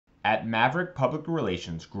At Maverick Public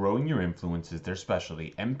Relations, growing your influence is their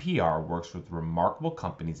specialty. MPR works with remarkable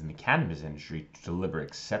companies in the cannabis industry to deliver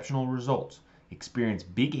exceptional results. Experience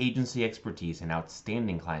big agency expertise and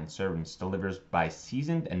outstanding client service delivered by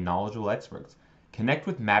seasoned and knowledgeable experts. Connect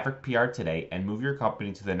with Maverick PR today and move your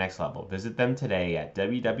company to the next level. Visit them today at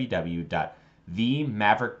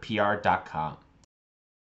www.themaverickpr.com.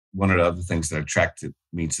 One of the other things that attracted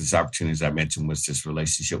me to this opportunity, as I mentioned, was this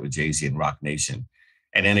relationship with Jayz and Roc Nation.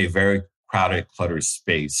 And in a very crowded, cluttered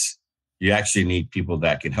space, you actually need people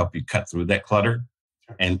that can help you cut through that clutter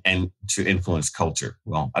and to influence culture.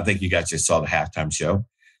 Well, I think you guys just saw the halftime show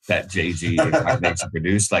that Jayz and Roc Nation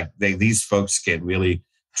produced. Like these folks can really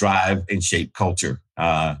drive and shape culture,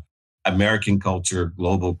 American culture,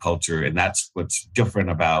 global culture. And that's what's different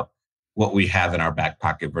about what we have in our back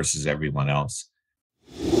pocket versus everyone else.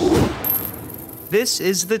 This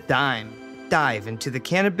is The Dime. Dive into the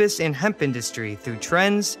cannabis and hemp industry through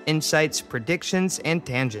trends, insights, predictions, and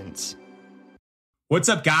tangents. What's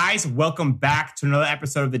up, guys? Welcome back to another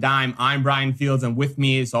episode of The Dime. I'm Brian Fields, and with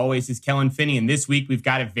me, as always, is Kellen Finney. And this week, we've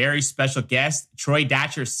got a very special guest, Troy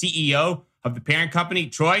Datcher, CEO of the Parent Company.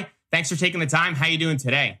 Troy, thanks for taking the time. How are you doing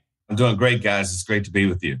today? I'm doing great, guys. It's great to be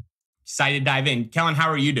with you. Excited to dive in. Kellen, how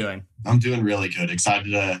are you doing? I'm doing really good.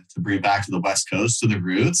 Excited to bring it back to the West Coast, to the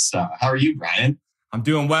roots. How are you, Brian? I'm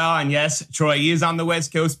doing well. And yes, Troy is on the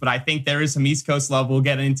West Coast, but I think there is some East Coast love we'll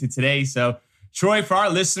get into today. So, Troy, for our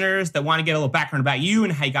listeners that want to get a little background about you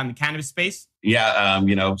and how you got in the cannabis space. Yeah,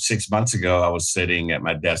 6 months ago, I was sitting at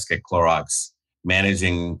my desk at Clorox,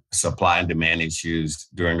 managing supply and demand issues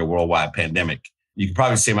during a worldwide pandemic. You could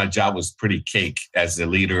probably say my job was pretty cake as the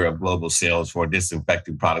leader of global sales for a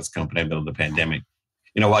disinfecting products company in the middle of the pandemic.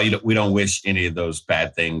 While we don't wish any of those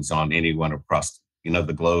bad things on anyone across,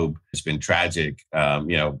 the globe, it's been tragic.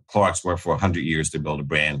 Clorox worked for 100 years to build a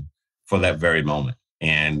brand for that very moment.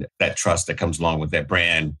 And that trust that comes along with that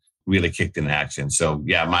brand really kicked into action. So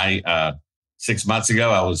my 6 months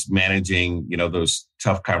ago, I was managing, those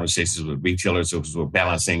tough conversations with retailers who were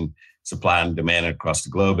balancing supply and demand across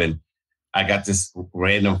the globe. And I got this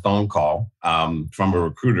random phone call from a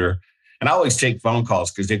recruiter. And I always take phone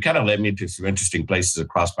calls because they kind of led me to some interesting places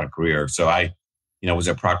across my career. So I, was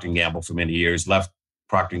at Procter & Gamble for many years, left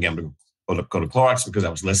Procter & Gamble to go to Clorox because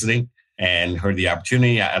I was listening and heard the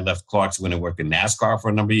opportunity. I left Clorox, went and worked in NASCAR for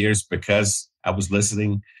a number of years because I was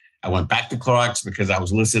listening. I went back to Clorox because I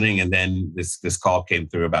was listening. And then this call came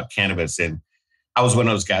through about cannabis. And I was one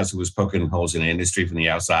of those guys who was poking holes in the industry from the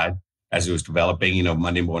outside as it was developing,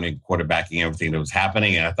 Monday morning quarterbacking everything that was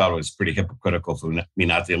happening. And I thought it was pretty hypocritical for me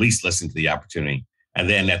not to at least listen to the opportunity. And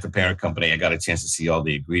then at the parent company, I got a chance to see all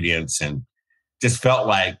the ingredients and just felt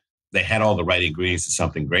like they had all the right ingredients to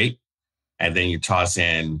something great. And then you toss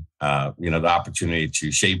in, the opportunity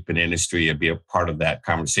to shape an industry and be a part of that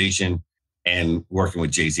conversation, and working with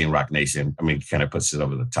Jayz and Roc Nation, kind of puts it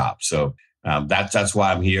over the top. So that's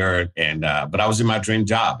why I'm here. And but I was in my dream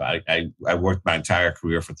job. I worked my entire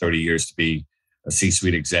career for 30 years to be a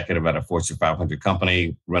C-suite executive at a Fortune 500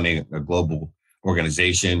 company running a global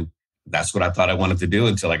organization. That's what I thought I wanted to do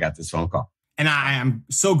until I got this phone call. And I am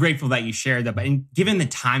so grateful that you shared that. But given the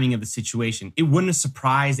timing of the situation, it wouldn't have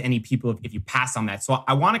surprised any people if you passed on that. So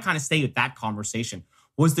I want to kind of stay with that conversation.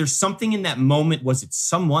 Was there something in that moment? Was it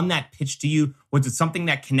someone that pitched to you? Was it something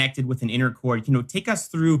that connected with an inner chord? Take us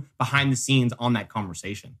through behind the scenes on that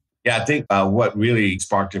conversation. Yeah, I think what really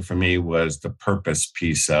sparked it for me was the purpose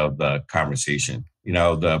piece of the conversation.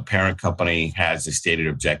 The parent company has a stated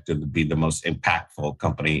objective to be the most impactful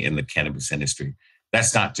company in the cannabis industry.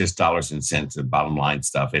 That's not just dollars and cents and bottom line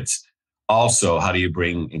stuff. It's also how do you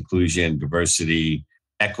bring inclusion, diversity,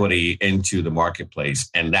 equity into the marketplace.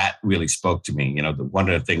 And that really spoke to me. One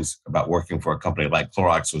of the things about working for a company like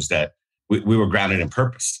Clorox was that we were grounded in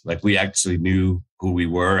purpose. Like we actually knew who we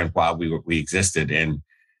were and why we existed. And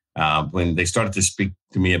when they started to speak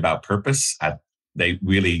to me about purpose, they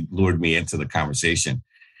really lured me into the conversation.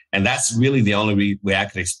 And that's really the only way I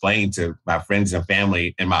could explain to my friends and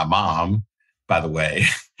family and my mom, by the way,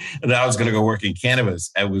 that I was going to go work in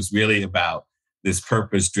cannabis. It was really about this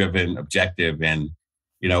purpose-driven objective. And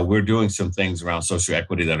we're doing some things around social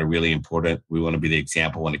equity that are really important. We want to be the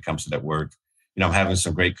example when it comes to that work. I'm having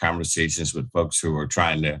some great conversations with folks who are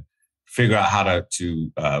trying to figure out how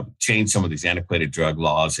to change some of these antiquated drug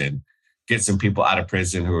laws and get some people out of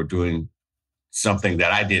prison who are doing something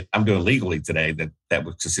that I'm doing legally today that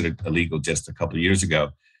was considered illegal just a couple of years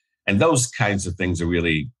ago. And those kinds of things are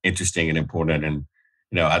really interesting and important. And,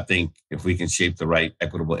 I think if we can shape the right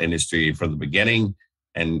equitable industry from the beginning,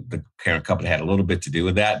 and the parent company had a little bit to do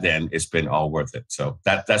with that, then it's been all worth it. So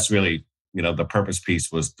that's really, the purpose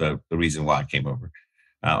piece was the reason why I came over.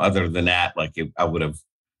 Other than that, I would have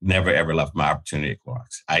never, ever left my opportunity at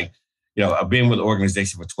Clorox. I've been with the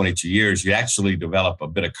organization for 22 years. You actually develop a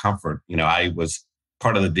bit of comfort. I was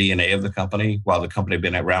part of the DNA of the company. While the company had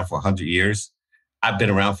been around for 100 years, I've been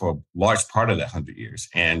around for a large part of that 100 years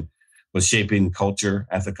and was shaping culture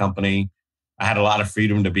at the company. I had a lot of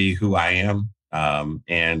freedom to be who I am.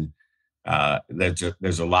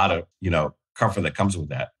 There's a lot of, comfort that comes with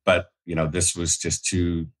that. But, this was just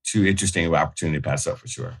too interesting of an opportunity to pass up for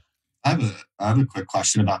sure. I have a quick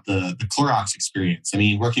question about the Clorox experience. I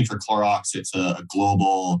mean, working for Clorox, it's a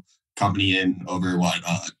global company in over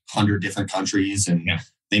 100 different countries, and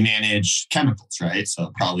they manage chemicals, right?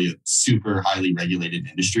 So probably a super highly regulated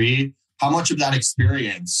industry. How much of that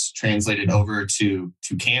experience translated over to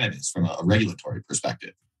cannabis from a regulatory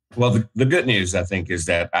perspective? Well, the good news, I think, is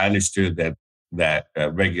that I understood that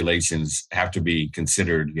regulations have to be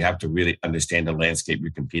considered. You have to really understand the landscape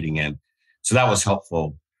you're competing in. So that was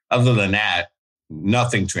helpful. Other than that,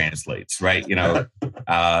 nothing translates, right?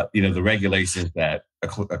 The regulations that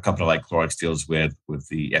a company like Clorox deals with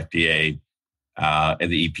the FDA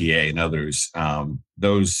and the EPA and others,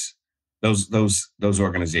 those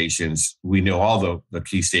organizations, we know all the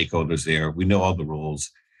key stakeholders there. We know all the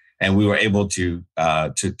rules, and we were able to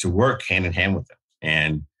work hand in hand with them.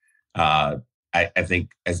 And I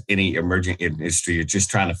think as any emerging industry, you're just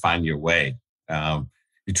trying to find your way.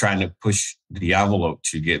 You're trying to push the envelope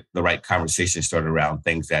to get the right conversation started around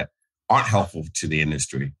things that aren't helpful to the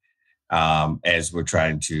industry, as we're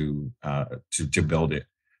trying to build it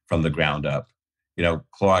from the ground up.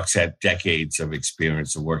 Clorox had decades of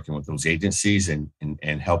experience of working with those agencies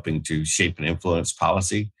and helping to shape and influence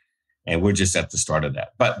policy, and we're just at the start of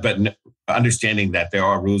that. But understanding that there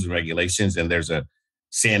are rules and regulations, and there's a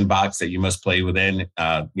sandbox that you must play within,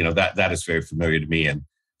 that is very familiar to me, and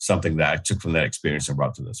something that I took from that experience and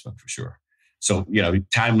brought to this one for sure. So,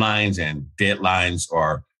 timelines and deadlines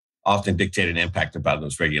are often dictated and impacted by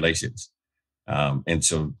those regulations. And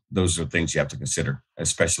so those are things you have to consider,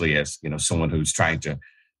 especially as, someone who's trying to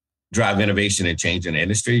drive innovation and change in the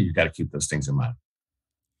industry. You got to keep those things in mind.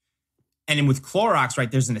 And then with Clorox, right,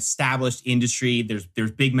 there's an established industry,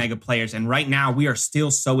 there's big mega players. And right now we are still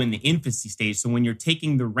so in the infancy stage. So when you're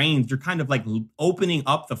taking the reins, you're kind of like opening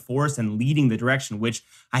up the force and leading the direction, which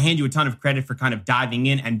I hand you a ton of credit for kind of diving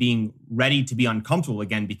in and being ready to be uncomfortable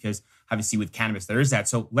again, because obviously with cannabis, there is that.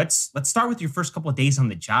 So let's start with your first couple of days on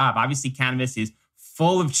the job. Obviously, cannabis is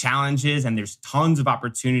full of challenges and there's tons of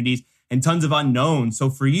opportunities and tons of unknowns. So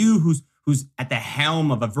for you, who's at the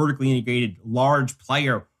helm of a vertically integrated large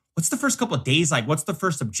player, what's the first couple of days like? What's the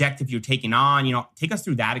first objective you're taking on? Take us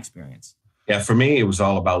through that experience. Yeah, for me, it was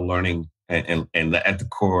all about learning. And at the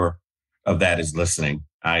core of that is listening.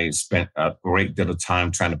 I spent a great deal of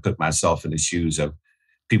time trying to put myself in the shoes of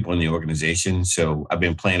people in the organization. So I've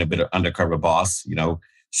been playing a bit of undercover boss,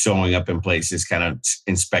 showing up in places, kind of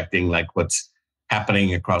inspecting like what's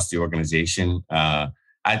happening across the organization. I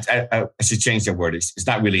should change that word. It's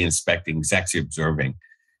not really inspecting, it's actually observing.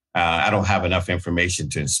 I don't have enough information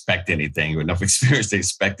to inspect anything or enough experience to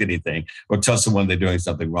inspect anything or tell someone they're doing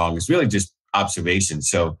something wrong. It's really just observation.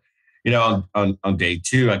 So, on day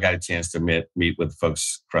 2, I got a chance to meet with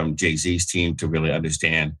folks from Jayz's team to really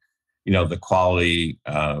understand, the quality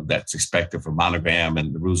that's expected for Monogram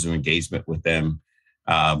and the rules of engagement with them.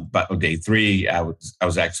 But on day 3, I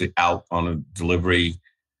was actually out on a delivery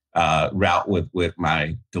route with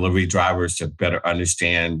my delivery drivers to better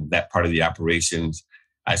understand that part of the operations.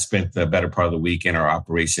 I spent the better part of the week in our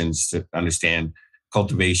operations to understand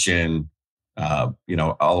cultivation,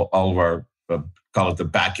 all of our, call it the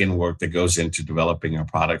back end work that goes into developing our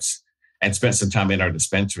products, and spent some time in our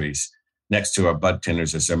dispensaries next to our bud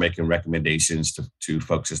tenders as they're making recommendations to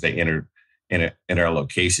folks as they enter in our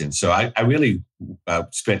location. So I really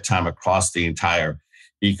spent time across the entire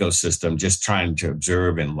ecosystem just trying to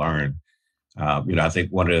observe and learn. I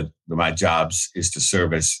think one of my jobs is to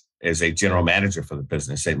serve as a general manager for the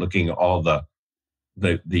business, and looking at all the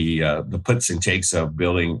puts and takes of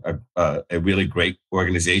building a really great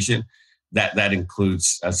organization. That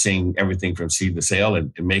includes seeing everything from seed to sale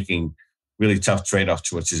and making really tough trade-off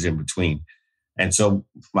choices in between. And so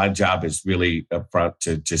my job is really upfront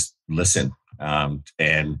to just listen.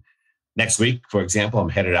 And next week, for example, I'm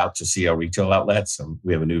headed out to see our retail outlets.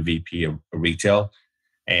 We have a new VP of retail,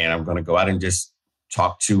 and I'm going to go out and just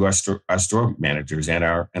talk to our store managers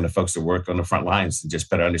and the folks that work on the front lines and just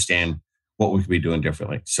better understand what we could be doing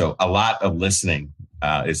differently. So a lot of listening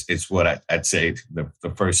is what I'd say the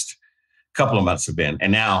first couple of months have been.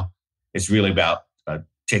 And now it's really about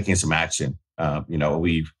taking some action.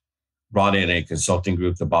 brought in a consulting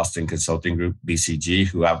group, the Boston Consulting Group, BCG,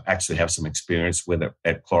 who I actually have some experience with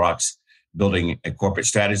at Clorox, building a corporate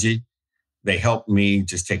strategy. They helped me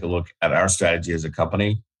just take a look at our strategy as a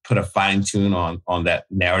company, put a fine tune on that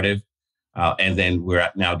narrative. And then we're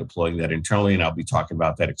now deploying that internally, and I'll be talking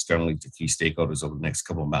about that externally to key stakeholders over the next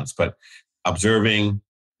couple of months. But observing,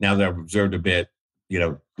 now that I've observed a bit,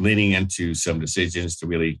 leaning into some decisions to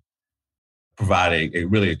really provide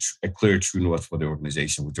a clear true north for the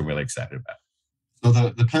organization, which I'm really excited about. So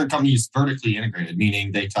the parent company is vertically integrated,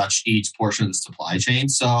 meaning they touch each portion of the supply chain.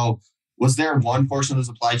 So was there one portion of the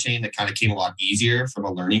supply chain that kind of came a lot easier from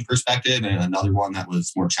a learning perspective and another one that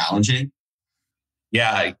was more challenging?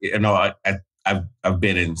 Yeah, I've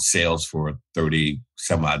been in sales for 30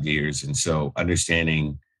 some odd years. And so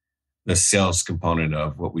understanding the sales component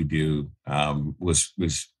of what we do was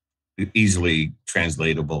easily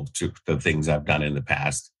translatable to the things I've done in the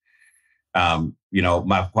past. My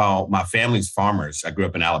family's farmers. I grew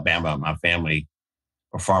up in Alabama. My family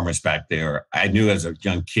were farmers back there. I knew as a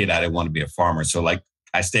young kid I didn't want to be a farmer. So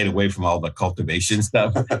I stayed away from all the cultivation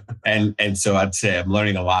stuff. and so I'd say I'm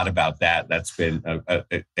learning a lot about that. That's been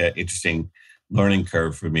an interesting learning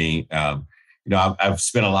curve for me. I've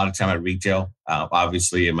spent a lot of time at retail,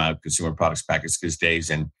 obviously in my consumer products packaged goods days.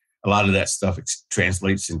 And a lot of that stuff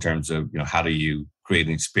translates in terms of, how do you create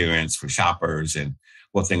an experience for shoppers and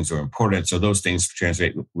what things are important. So those things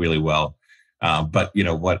translate really well. But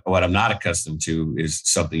what I'm not accustomed to is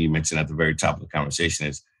something you mentioned at the very top of the conversation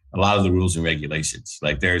is a lot of the rules and regulations.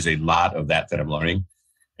 Like there's a lot of that I'm learning.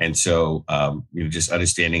 And so, just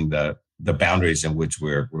understanding the boundaries in which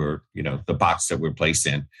we're the box that we're placed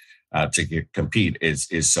in to compete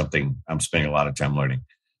is something I'm spending a lot of time learning.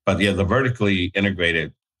 But the vertically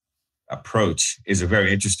integrated approach is a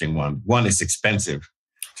very interesting one. One, it's expensive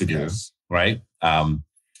to do, yes. Right?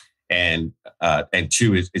 And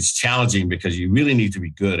two, it's challenging because you really need to be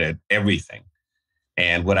good at everything.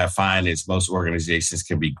 And what I find is most organizations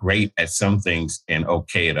can be great at some things and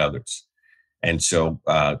okay at others. And so,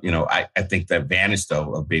 I think the advantage,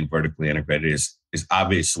 though, of being vertically integrated is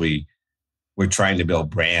obviously we're trying to build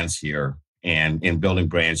brands here. And in building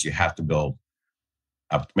brands, you have to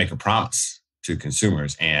make a promise to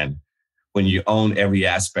consumers. And when you own every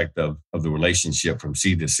aspect of the relationship from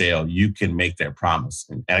seed to sale, you can make that promise.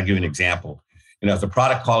 And I'll give you an example. If the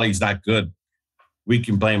product quality is not good, we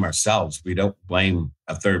can blame ourselves. We don't blame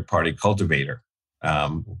a third-party cultivator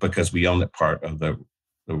because we own that part of the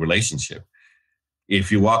relationship. If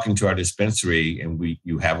you walk into our dispensary and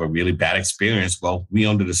you have a really bad experience, well, we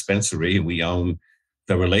own the dispensary and we own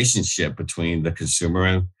the relationship between the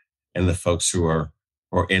consumer and the folks who are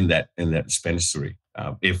in that dispensary.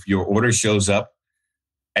 If your order shows up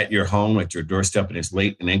at your home, at your doorstep, and it's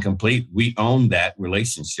late and incomplete, we own that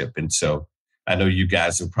relationship. And so I know you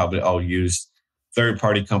guys have probably all used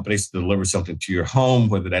third-party companies to deliver something to your home,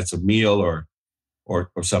 whether that's a meal or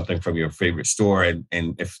something from your favorite store. And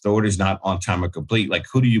if the order is not on time or complete, like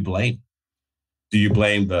who do you blame? Do you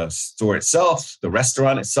blame the store itself, the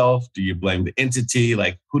restaurant itself? Do you blame the entity?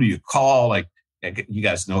 Like who do you call? Like you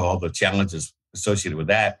guys know all the challenges associated with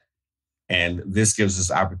that. And this gives us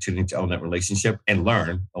opportunity to own that relationship and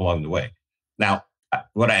learn along the way. Now,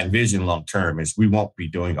 what I envision long-term is we won't be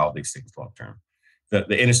doing all these things long-term.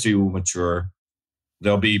 The industry will mature.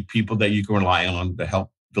 There'll be people that you can rely on to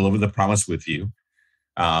help deliver the promise with you.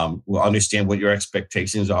 We'll understand what your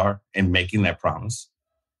expectations are in making that promise.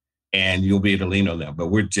 And you'll be able to lean on them. But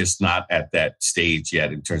we're just not at that stage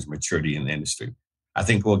yet in terms of maturity in the industry. I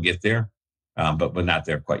think we'll get there, but we're not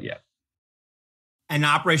there quite yet. And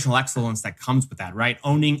operational excellence that comes with that, right?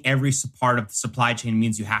 Owning every part of the supply chain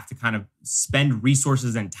means you have to kind of spend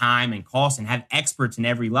resources and time and costs and have experts in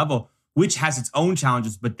every level, which has its own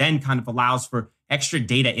challenges, but then kind of allows for extra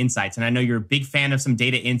data insights. And I know you're a big fan of some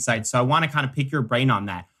data insights, so I want to kind of pick your brain on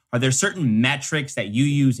that. Are there certain metrics that you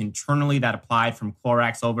use internally that applied from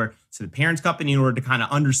Clorox over to the parent company in order to kind of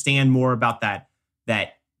understand more about that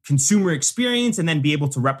consumer experience and then be able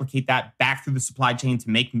to replicate that back through the supply chain to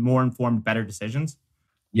make more informed, better decisions?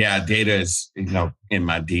 Yeah, data is, in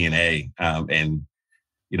my DNA. And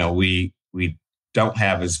we don't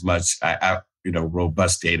have as much,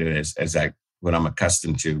 robust data as what I'm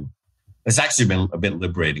accustomed to. It's actually been a bit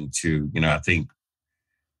liberating too. I think,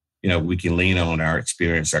 we can lean on our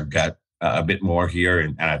experience, our gut a bit more here.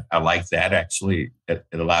 And I like that actually. It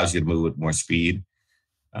allows you to move with more speed.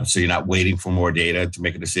 So you're not waiting for more data to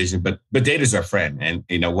make a decision, but data is our friend. And,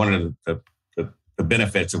 one of the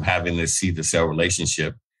benefits of having this seed to sale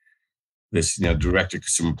relationship, this, direct to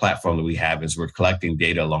consumer platform that we have is we're collecting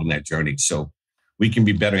data along that journey. So we can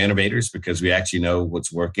be better innovators because we actually know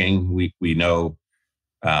what's working. We know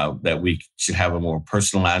that we should have a more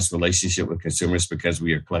personalized relationship with consumers because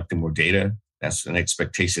we are collecting more data. That's an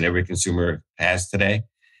expectation every consumer has today.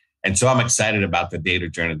 And so I'm excited about the data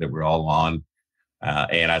journey that we're all on.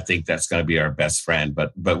 And I think that's going to be our best friend.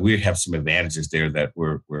 But we have some advantages there that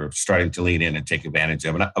we're starting to lean in and take advantage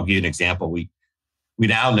of. And I'll give you an example. We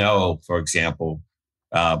now know, for example,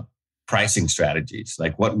 pricing strategies,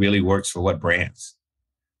 like what really works for what brands.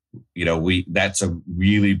 That's a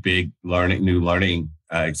really big new learning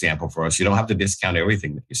example for us. You don't have to discount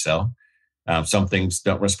everything that you sell. Some things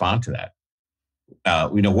don't respond to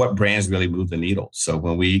that. We know what brands really move the needle. So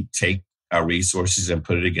when we take our resources and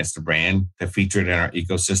put it against a brand to feature it in our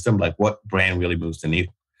ecosystem, like what brand really moves the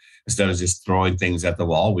needle? Instead of just throwing things at the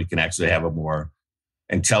wall, we can actually have a more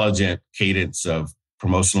intelligent cadence of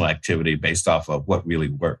promotional activity based off of what really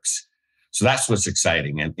works. So that's what's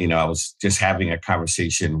exciting. And, I was just having a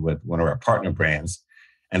conversation with one of our partner brands,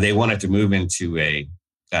 and they wanted to move into a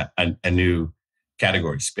new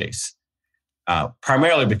category space,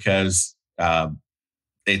 primarily because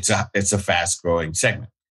it's a fast growing segment.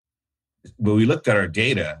 But we looked at our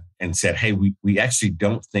data and said, hey, we actually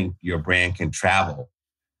don't think your brand can travel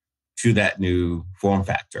to that new form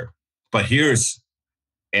factor. But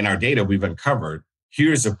in our data we've uncovered,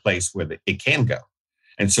 here's a place where it can go.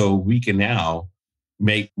 And so we can now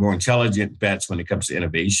make more intelligent bets when it comes to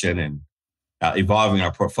innovation and evolving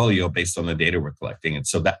our portfolio based on the data we're collecting. And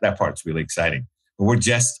so that part's really exciting. But we're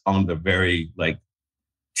just on the very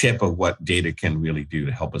tip of what data can really do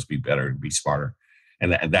to help us be better and be smarter.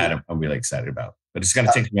 And that I'm really excited about. But it's going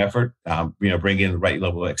to take some effort, bring in the right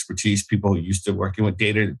level of expertise, people who are used to working with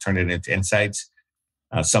data to turn it into insights,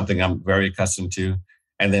 something I'm very accustomed to.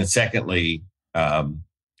 And then secondly,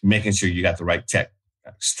 making sure you got the right tech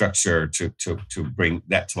structure to bring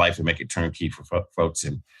that to life and make it turnkey for folks.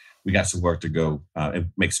 And we got some work to go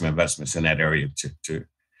and make some investments in that area to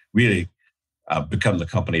really become the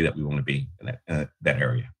company that we want to be in that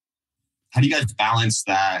area. How do you guys balance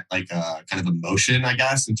that, kind of emotion, I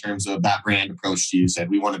guess, in terms of that brand approach to you? Said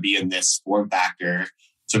we want to be in this form factor.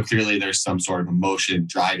 So clearly there's some sort of emotion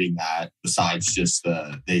driving that besides just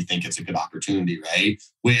they think it's a good opportunity, right?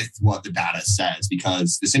 With what the data says,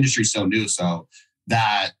 because this industry is so new. So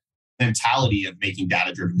that mentality of making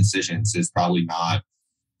data-driven decisions is probably not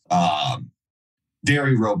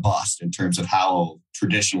very robust in terms of how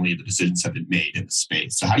traditionally the decisions have been made in the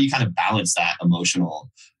space. So how do you kind of balance that emotional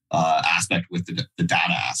aspect with the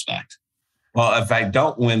data aspect? Well, if I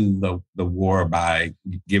don't win the war by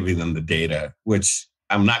giving them the data, which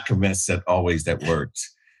I'm not convinced that always that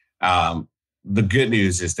works, the good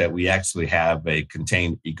news is that we actually have a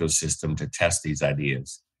contained ecosystem to test these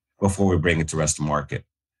ideas before we bring it to rest of market.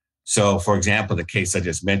 So, for example, the case I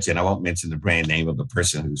just mentioned, I won't mention the brand name of the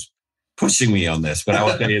person who's pushing me on this, but I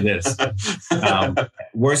will tell you this.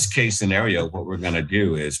 Worst case scenario, what we're going to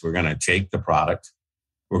do is we're going to take the product,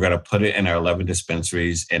 we're going to put it in our 11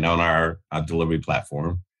 dispensaries and on our delivery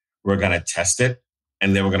platform. We're going to test it,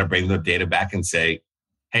 and then we're going to bring the data back and say,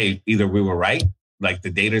 hey, either we were right, like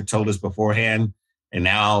the data told us beforehand, and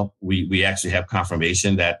now we actually have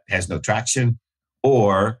confirmation that has no traction,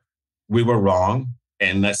 or we were wrong,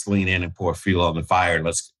 and let's lean in and pour fuel on the fire.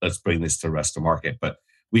 Let's bring this to the rest of the market. But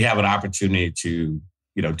we have an opportunity to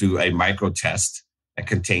do a micro test, a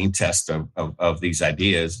contained test of these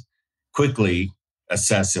ideas, quickly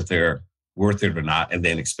assess if they're worth it or not, and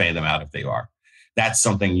then expand them out if they are. That's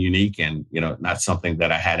something unique and not something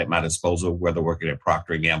that I had at my disposal, whether working at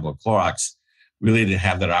Procter & Gamble or Clorox. Really didn't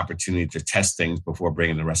have that opportunity to test things before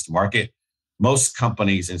bringing the rest of the market. Most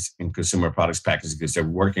companies in consumer products packaging, because they're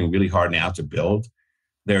working really hard now to build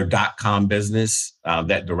their .com business,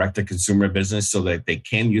 that direct-to-consumer business, so that they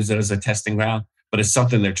can use it as a testing ground. But it's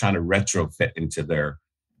something they're trying to retrofit into their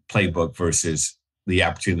playbook versus the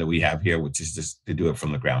opportunity that we have here, which is just to do it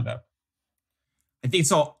from the ground up. I think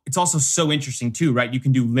it's also so interesting too, right? You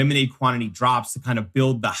can do limited quantity drops to kind of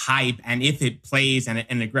build the hype. And if it plays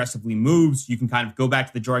and aggressively moves, you can kind of go back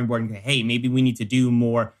to the drawing board and go, hey, maybe we need to do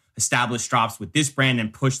more established drops with this brand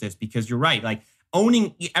and push this, because you're right.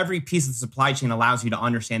 Owning every piece of the supply chain allows you to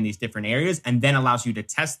understand these different areas and then allows you to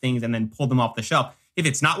test things and then pull them off the shelf. If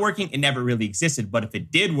it's not working, it never really existed. But if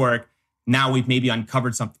it did work, now we've maybe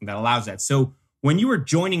uncovered something that allows that. So when you were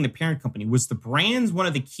joining the parent company, was the brands one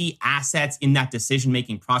of the key assets in that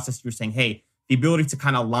decision-making process? You were saying, hey, the ability to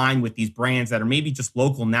kind of align with these brands that are maybe just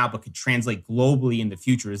local now, but could translate globally in the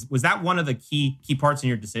future. Was that one of the key parts in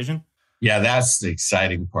your decision? Yeah, that's the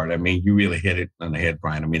exciting part. I mean, you really hit it on the head,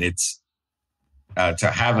 Brian. I mean, it's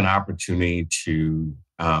to have an opportunity to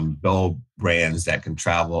build brands that can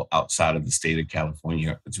travel outside of the state of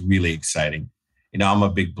California. It's really exciting. I'm a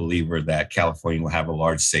big believer that California will have a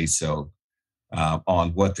large say-so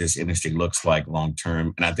on what this industry looks like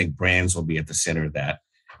long-term. And I think brands will be at the center of that.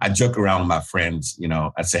 I joke around with my friends,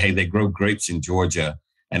 I say, hey, they grow grapes in Georgia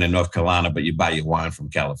and in North Carolina, but you buy your wine from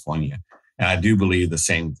California. And I do believe the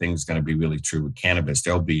same thing is going to be really true with cannabis.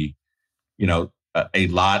 There'll be, a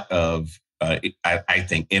lot of, I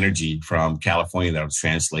think, energy from California that will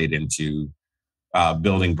translate into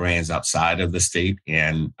building brands outside of the state.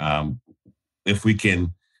 And if we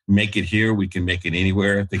can make it here, we can make it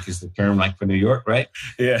anywhere, I think is the term, like for New York, right?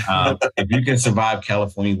 Yeah. If you can survive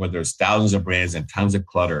California where there's thousands of brands and tons of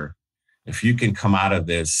clutter, if you can come out of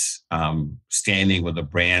this standing with a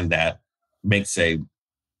brand that makes a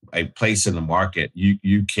place in the market,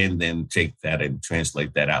 you can then take that and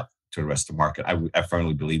translate that out to the rest of the market. I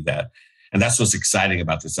firmly believe that. And that's what's exciting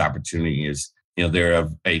about this opportunity is, there are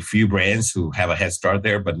a few brands who have a head start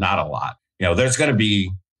there, but not a lot. There's going to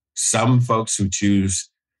be some folks who choose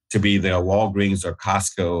to be the Walgreens or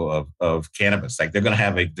Costco of cannabis. Like they're going to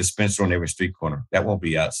have a dispensary on every street corner. That won't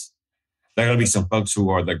be us. There are going to be some folks who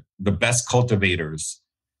are the best cultivators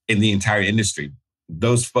in the entire industry.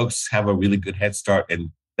 Those folks have a really good head start,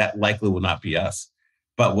 and that likely will not be us.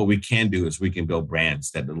 But what we can do is we can build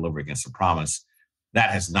brands that deliver against the promise.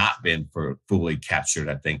 That has not been fully captured,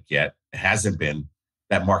 I think, yet. It hasn't been.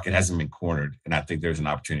 That market hasn't been cornered. And I think there's an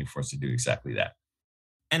opportunity for us to do exactly that.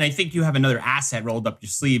 And I think you have another asset rolled up your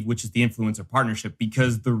sleeve, which is the influencer partnership,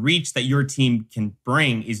 because the reach that your team can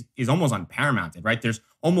bring is almost unparamounted, right? There's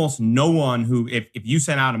almost no one who, if you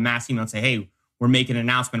send out a mass email and say, hey, we're making an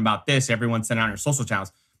announcement about this, everyone send out on your social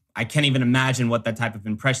channels. I can't even imagine what that type of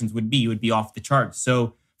impressions would be. It would be off the charts.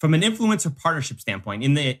 So from an influencer partnership standpoint,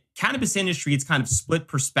 in the cannabis industry, it's kind of split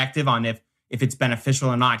perspective on if it's beneficial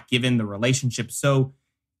or not, given the relationship. So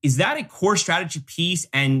is that a core strategy piece?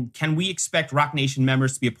 And can we expect Roc Nation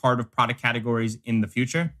members to be a part of product categories in the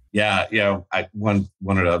future? Yeah. One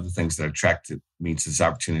of the other things that attracted me to this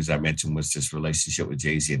opportunity, as I mentioned, was this relationship with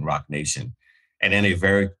Jayz and Roc Nation. And in a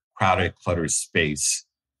very crowded, cluttered space,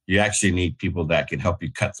 you actually need people that can help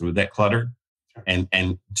you cut through that clutter and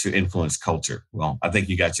to influence culture. Well, I think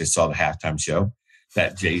you guys just saw the halftime show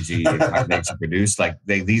that Jayz and Roc Nation produced. Like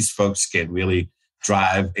these folks can really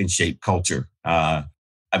drive and shape culture.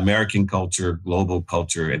 American culture, global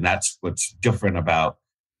culture, and that's what's different about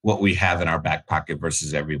what we have in our back pocket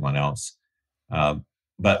versus everyone else.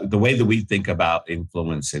 But the way that we think about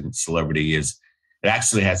influence and celebrity is it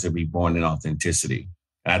actually has to be born in authenticity.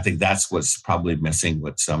 And I think that's what's probably missing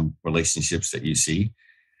with some relationships that you see.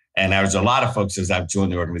 And there's a lot of folks as I've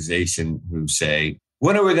joined the organization who say,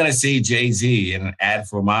 when are we going to see Jay-Z in an ad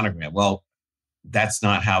for a Monogram? Well, that's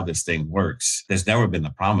not how this thing works. There's never been the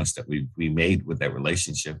promise that we made with that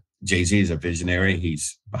relationship. Jay-Z is a visionary.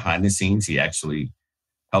 He's behind the scenes. He actually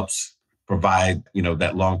helps provide,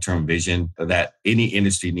 that long-term vision that any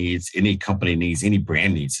industry needs, any company needs, any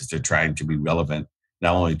brand needs as they're trying to be relevant,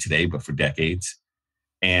 not only today, but for decades.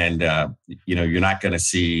 And, you're not going to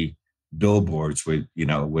see billboards with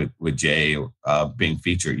Jay being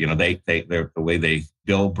featured. The way they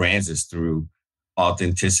build brands is through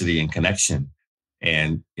authenticity and connection.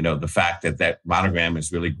 And, the fact that Monogram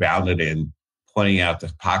is really grounded in pointing out the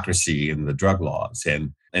hypocrisy in the drug laws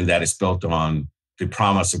and that it's built on the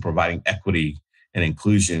promise of providing equity and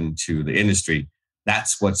inclusion to the industry.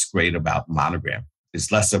 That's what's great about Monogram.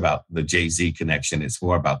 It's less about the Jay-Z connection. It's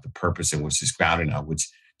more about the purpose in which it's grounded on, which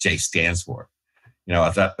Jay stands for.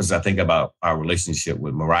 As I think about our relationship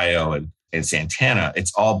with Mariah and Santana,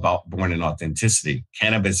 it's all about born in authenticity.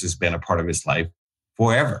 Cannabis has been a part of his life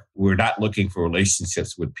forever. We're not looking for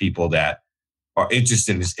relationships with people that are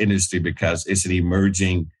interested in this industry because it's an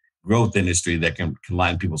emerging growth industry that can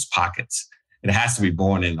line people's pockets. It has to be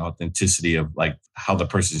born in authenticity of like how the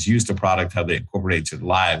person's used the product, how they incorporate it to their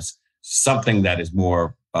lives, something that is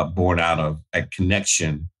more born out of a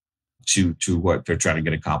connection to what they're trying to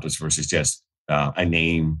get accomplished versus just a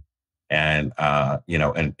name and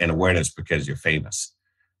awareness because you're famous.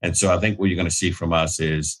 And so I think what you're going to see from us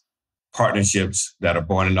is partnerships that are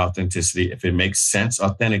born in authenticity. If it makes sense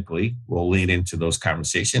authentically, we'll lean into those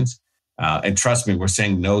conversations. And trust me, we're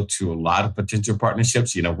saying no to a lot of potential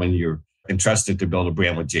partnerships. When you're entrusted to build a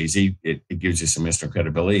brand with Jay-Z, it gives you some instant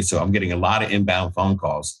credibility. So I'm getting a lot of inbound phone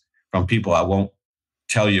calls from people I won't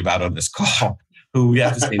tell you about on this call who we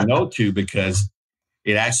have to say no to because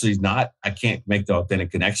it actually is not, I can't make the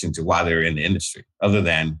authentic connection to why they're in the industry other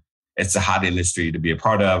than it's a hot industry to be a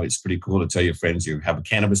part of. It's pretty cool to tell your friends you have a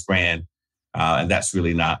cannabis brand. And that's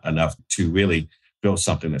really not enough to really build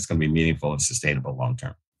something that's going to be meaningful and sustainable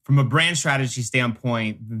long-term. From a brand strategy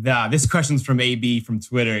standpoint, this question's from AB from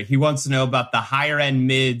Twitter. He wants to know about the higher end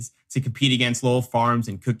mids to compete against Lowell Farms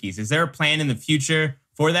and Cookies. Is there a plan in the future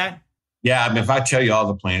for that? Yeah, I mean, if I tell you all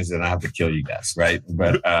the plans, then I have to kill you guys, right?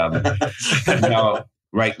 But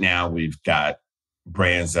right now we've got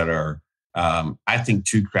brands that are, I think,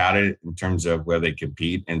 too crowded in terms of where they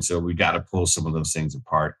compete, and so we got to pull some of those things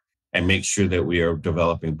apart and make sure that we are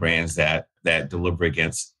developing brands that deliver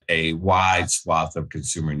against a wide swath of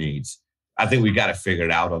consumer needs. I think we got to figure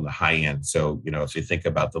it out on the high end. So, if you think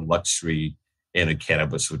about the luxury end of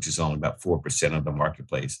cannabis, which is only about 4% of the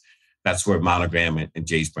marketplace, that's where Monogram and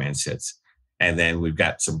Jayz brand sits. And then we've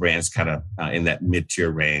got some brands kind of in that mid-tier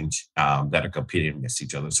range that are competing against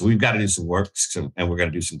each other. So we've got to do some work, and we're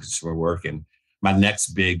going to do some consumer work. And my next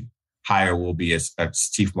big hire will be as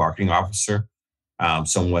chief marketing officer,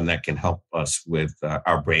 someone that can help us with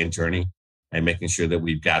our brand journey and making sure that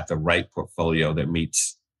we've got the right portfolio that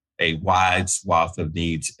meets a wide swath of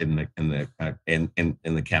needs in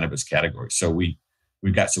the cannabis category. So we've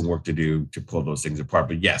got some work to do to pull those things apart.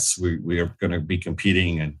 But yes, we are going to be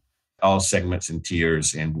competing in all segments and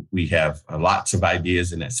tiers, and we have lots of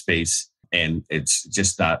ideas in that space. And it's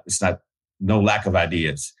not no lack of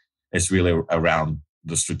ideas. It's really around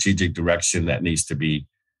the strategic direction that needs to be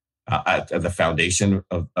at the foundation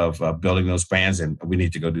of building those brands. And we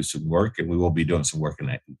need to go do some work, and we will be doing some work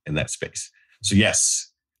in that space. So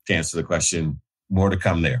yes, to answer the question, more to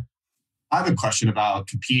come there. I have a question about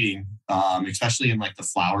competing, especially in like the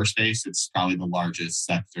flower space. It's probably the largest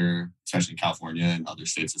sector, especially in California and other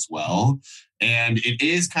states as well. And it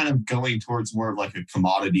is kind of going towards more of like a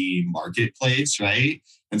commodity marketplace, right?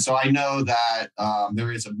 And so I know that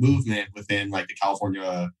there is a movement within like the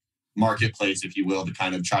California marketplace, if you will, to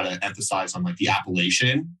kind of try to emphasize on like the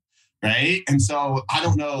appellation, right? And so I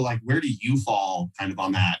don't know, like, where do you fall kind of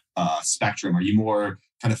on that spectrum? Are you more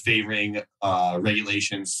kind of favoring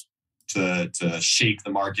regulations to shape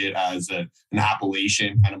the market as an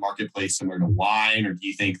appellation kind of marketplace similar to wine? Or do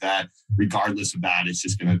you think that regardless of that, it's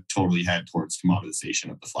just going to totally head towards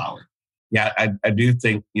commoditization of the flower? Yeah, I do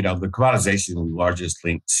think, the commoditization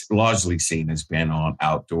we've largely seen has been on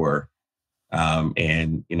outdoor.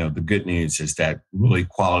 And the good news is that really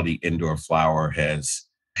quality indoor flower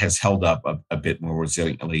has held up a bit more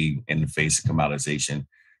resiliently in the face of commoditization.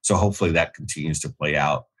 So hopefully that continues to play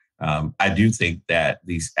out. I do think that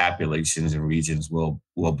these appellations and regions will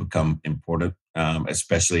become important,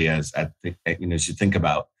 especially as you think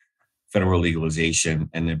about federal legalization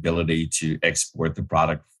and the ability to export the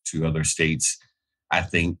product to other states. I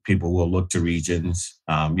think people will look to regions.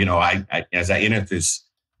 As I entered this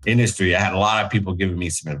industry, I had a lot of people giving me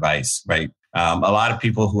some advice, right? A lot of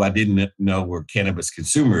people who I didn't know were cannabis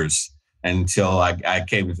consumers until I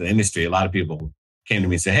came into the industry. A lot of people came to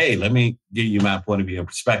me and said, hey, let me give you my point of view and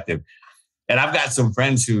perspective. And I've got some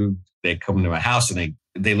friends who they come to my house and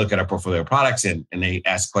they look at our portfolio of products and they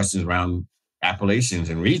ask questions around appellations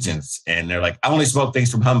and regions. And they're like, I only smoke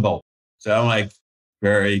things from Humboldt. So I'm like,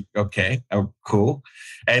 very okay, cool.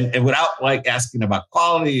 And without like asking about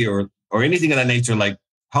quality or anything of that nature, like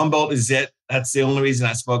Humboldt is it. That's the only reason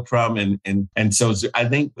I spoke from. And so I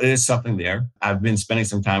think there's something there. I've been spending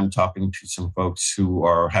some time talking to some folks who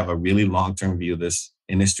have a really long-term view of this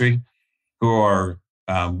industry, who are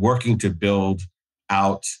working to build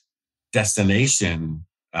out destination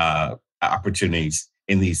opportunities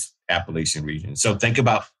in these Appalachian regions. So think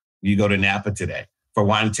about, you go to Napa today for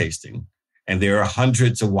wine tasting, and there are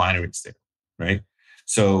hundreds of wineries there, right?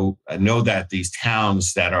 So I know that these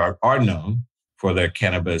towns that are known for their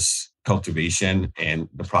cannabis cultivation and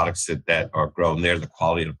the products that are grown there, the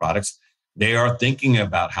quality of the products, they are thinking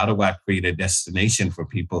about, how do I create a destination for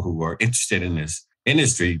people who are interested in this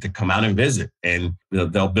industry to come out and visit? And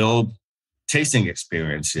they'll build tasting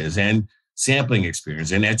experiences and sampling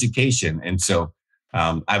experience and education. And so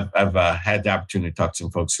I've had the opportunity to talk to some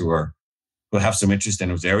folks who have some interest in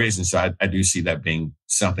those areas. And so I do see that being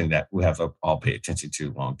something that we have to all pay attention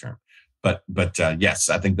to long term. But yes,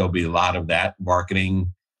 I think there'll be a lot of that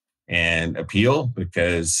marketing and appeal,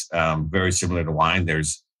 because very similar to wine, there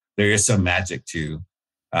is some magic to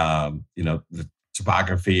the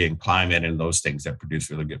topography and climate and those things that produce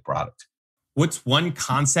really good product. What's one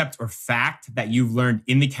concept or fact that you've learned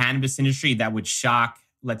in the cannabis industry that would shock,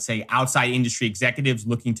 let's say, outside industry executives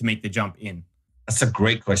looking to make the jump in? That's a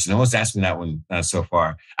great question. No one's asked me that one so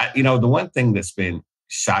far. The one thing that's been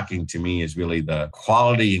shocking to me is really the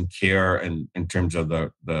quality and care and in terms of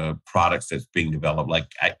the products that's being developed.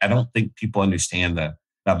 Like, I don't think people understand the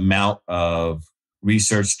amount of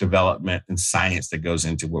research, development, and science that goes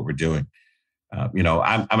into what we're doing.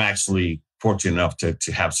 I'm actually fortunate enough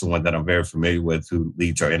to have someone that I'm very familiar with who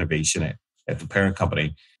leads our innovation at the parent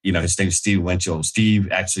company. His name is Steve Winchell.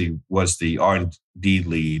 Steve actually was the R&D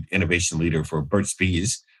lead, innovation leader for Burt's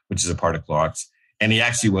Bees, which is a part of Clorox. And he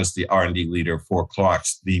actually was the R&D leader for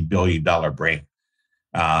Clorox, the billion-dollar brand.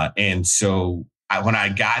 And so when I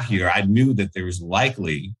got here, I knew that there was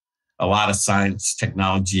likely a lot of science,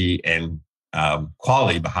 technology, and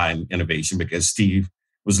quality behind innovation because Steve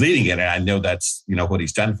was leading it. And I know that's, what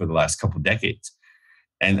he's done for the last couple of decades.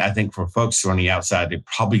 And I think for folks on the outside, they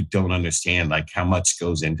probably don't understand like how much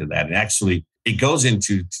goes into that. And actually, it goes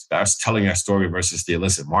into us telling our story versus the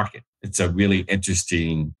illicit market. It's a really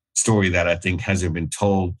interesting story that I think hasn't been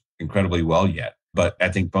told incredibly well yet. But I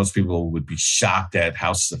think most people would be shocked at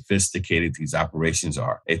how sophisticated these operations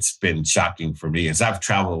are. It's been shocking for me as I've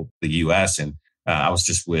traveled the U.S. and I was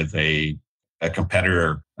just with a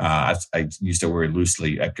competitor. I use the word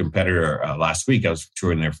loosely. A competitor last week. I was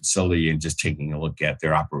touring their facility and just taking a look at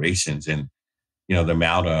their operations, and the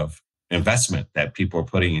amount of investment that people are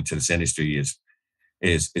putting into this industry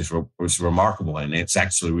is remarkable, and it's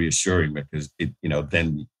actually reassuring because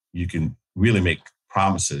then you can really make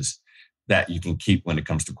promises that you can keep when it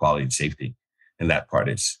comes to quality and safety, and that part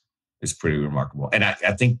is pretty remarkable. And I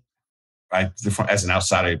think as an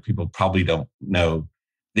outsider, people probably don't know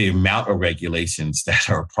the amount of regulations that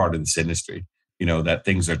are a part of this industry, that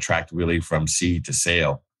things are tracked really from seed to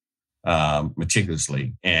sale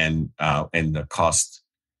meticulously, and the cost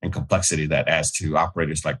and complexity that adds to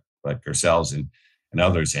operators like yourselves and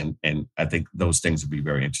others. And I think those things would be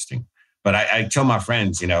very interesting. But I tell my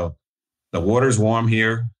friends, the water's warm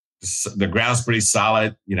here. The ground's pretty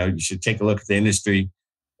solid. You should take a look at the industry.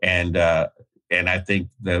 And I think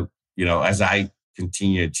that, as I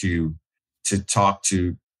continue to talk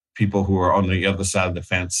to people who are on the other side of the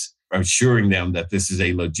fence, assuring them that this is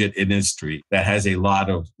a legit industry that has a lot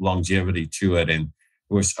of longevity to it. And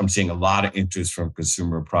I'm seeing a lot of interest from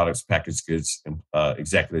consumer products, packaged goods, and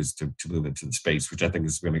executives to move into the space, which I think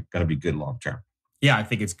is going to be good long term. Yeah, I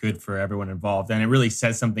think it's good for everyone involved. And it really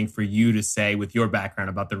says something for you to say with your background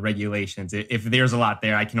about the regulations. If there's a lot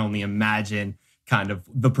there, I can only imagine kind of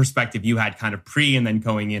the perspective you had kind of pre and then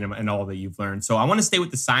going in and all that you've learned. So I want to stay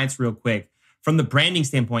with the science real quick. From the branding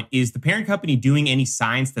standpoint, is the parent company doing any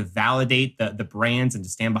science to validate the brands and to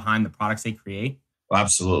stand behind the products they create? Well,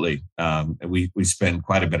 absolutely. We spend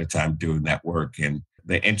quite a bit of time doing that work. And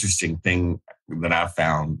the interesting thing that I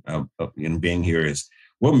found in being here is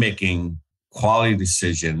we're making quality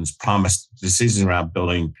decisions around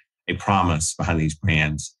building a promise behind these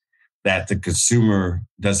brands that the consumer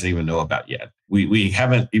doesn't even know about yet. We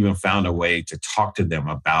haven't even found a way to talk to them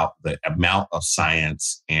about the amount of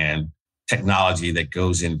science and technology that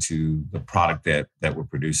goes into the product that we're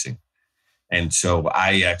producing. And so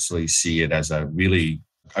I actually see it as a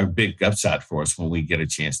big upside for us when we get a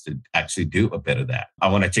chance to actually do a bit of that. I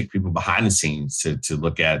want to take people behind the scenes to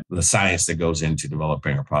look at the science that goes into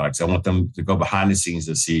developing our products. I want them to go behind the scenes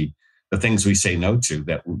to see the things we say no to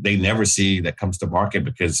that they never see that comes to market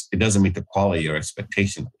because it doesn't meet the quality or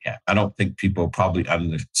expectation we have. I don't think people probably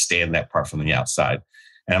understand that part from the outside.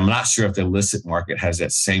 And I'm not sure if the illicit market has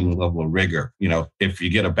that same level of rigor. If you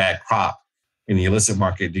get a bad crop in the illicit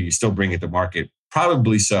market, do you still bring it to market?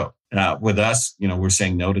 Probably so. With us, we're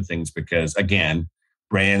saying no to things because, again,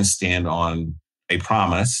 brands stand on a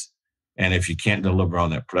promise. And if you can't deliver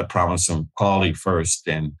on that promise on quality first,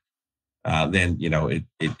 then you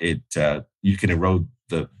can erode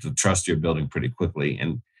the trust you're building pretty quickly.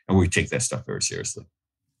 And we take that stuff very seriously.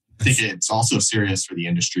 I think it's also serious for the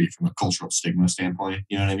industry from a cultural stigma standpoint.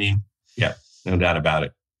 You know what I mean? Yeah, no doubt about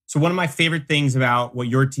it. So one of my favorite things about what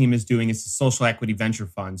your team is doing is the Social Equity Venture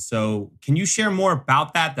Fund. So can you share more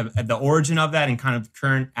about that, the origin of that and kind of the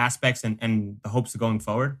current aspects and the hopes of going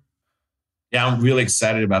forward? Yeah, I'm really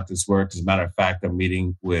excited about this work. As a matter of fact, I'm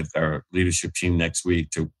meeting with our leadership team next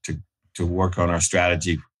week to work on our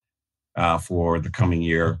strategy for the coming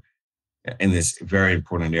year in this very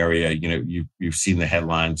important area. You've seen the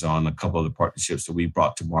headlines on a couple of the partnerships that we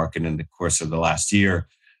brought to market in the course of the last year.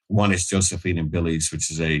 One is Josephine and Billy's,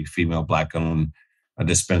 which is a female Black-owned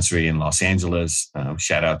dispensary in Los Angeles.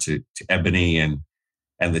 Shout out to Ebony and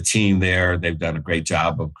the team there. They've done a great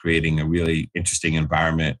job of creating a really interesting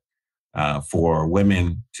environment for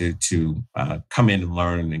women to come in and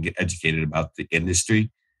learn and get educated about the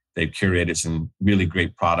industry. They've curated some really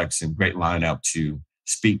great products and great lineup to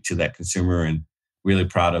speak to that consumer, and really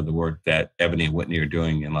proud of the work that Ebony and Whitney are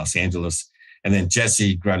doing in Los Angeles. And then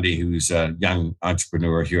Jesse Grundy, who's a young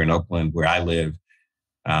entrepreneur here in Oakland, where I live.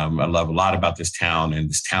 I love a lot about this town, and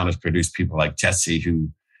this town has produced people like Jesse,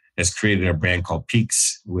 who has created a brand called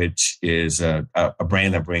Peaks, which is a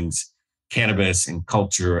brand that brings cannabis and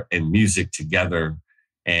culture and music together.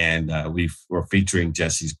 And we're featuring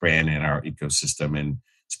Jesse's brand in our ecosystem and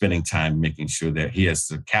spending time making sure that he has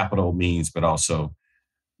the capital means, but also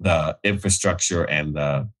the infrastructure and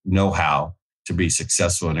the know-how to be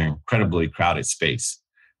successful in an incredibly crowded space.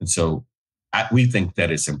 And so we think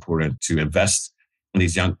that it's important to invest in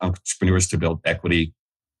these young entrepreneurs to build equity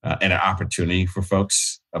and an opportunity for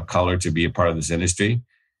folks of color to be a part of this industry.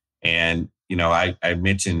 And, I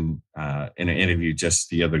mentioned in an interview just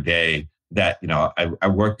the other day that, I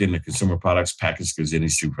worked in the consumer products packaged goods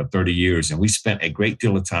industry for 30 years, and we spent a great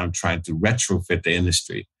deal of time trying to retrofit the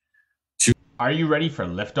industry. Are you ready for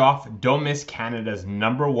Liftoff? Don't miss Canada's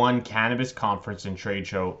 #1 cannabis conference and trade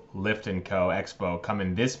show, Lift & Co. Expo,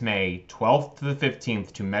 coming this May 12th to the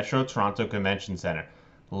 15th to Metro Toronto Convention Centre.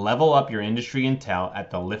 Level up your industry intel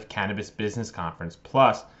at the Lift Cannabis Business Conference.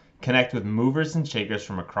 Plus, connect with movers and shakers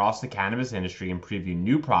from across the cannabis industry and preview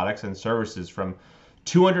new products and services from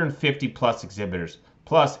 250 plus exhibitors.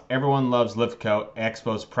 Plus, everyone loves Lift Co.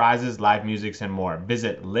 Expo's prizes, live music, and more.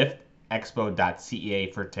 Visit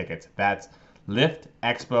liftexpo.ca for tickets. That's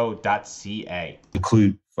liftexpo.ca.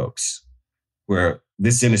 Include folks where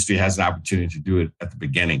this industry has an opportunity to do it at the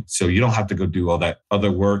beginning. So you don't have to go do all that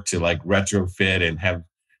other work to like retrofit and have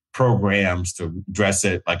programs to address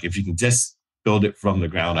it. Like if you can just build it from the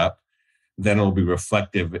ground up, then it'll be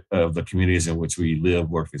reflective of the communities in which we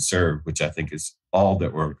live, work, and serve, which I think is all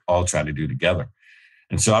that we're all trying to do together.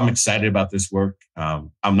 And so I'm excited about this work.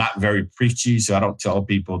 I'm not very preachy, so I don't tell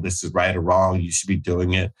people this is right or wrong. You should be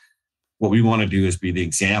doing it. What we want to do is be the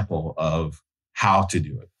example of how to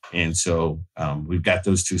do it. And so we've got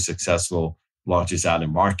those 2 successful launches out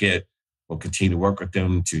in market. We'll continue to work with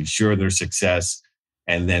them to ensure their success.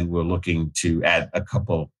 And then we're looking to add a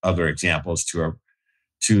couple other examples to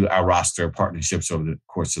our roster of partnerships over the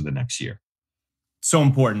course of the next year. So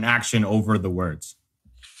important, action over the words.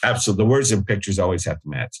 Absolutely. The words and pictures always have to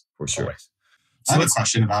match, for sure. Always. So I have a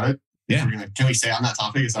question about it. Yeah. Can we stay on that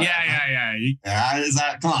topic? Yeah. Is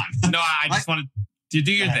that, come on. No, I just wanted to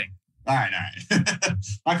do your thing. All right.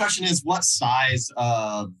 My question is, what size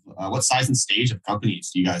and stage of companies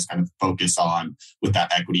do you guys kind of focus on with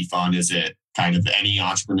that equity fund? Is it kind of any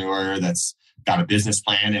entrepreneur that's got a business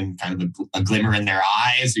plan and kind of a glimmer in their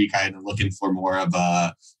eyes? Are you kind of looking for more of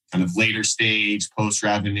a kind of later stage,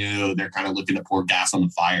 post-revenue, they're kind of looking to pour gas on the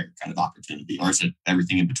fire kind of opportunity? Or is it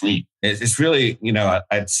everything in between? It's really,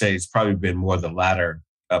 I'd say it's probably been more the latter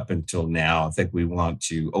up until now. I think we want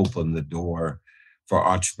to open the door for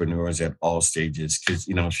entrepreneurs at all stages. Because,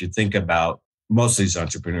 if you think about most of these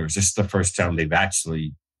entrepreneurs, this is the first time they've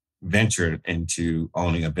actually ventured into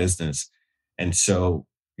owning a business. And so,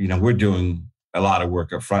 we're doing a lot of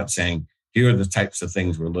work up front saying, here are the types of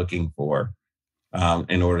things we're looking for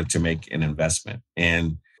in order to make an investment.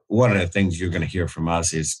 And one of the things you're going to hear from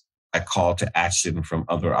us is a call to action from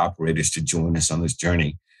other operators to join us on this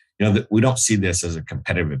journey. We don't see this as a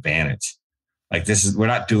competitive advantage. We're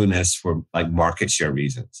not doing this for market share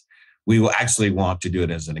reasons. We will actually want to do it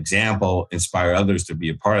as an example, inspire others to be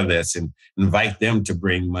a part of this and invite them to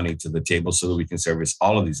bring money to the table so that we can service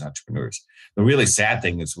all of these entrepreneurs. The really sad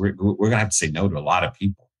thing is we're going to have to say no to a lot of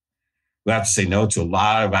people. We have to say no to a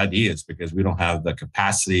lot of ideas because we don't have the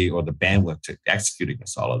capacity or the bandwidth to execute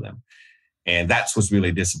against all of them. And that's what's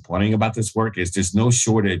really disappointing about this work is there's no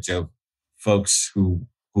shortage of folks who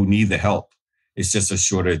need the help. It's just a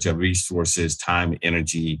shortage of resources, time,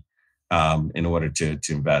 energy, in order to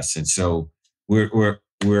invest. And so we're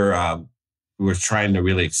trying to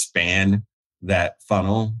really expand that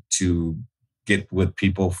funnel to get with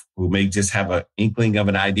people who may just have an inkling of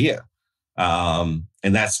an idea.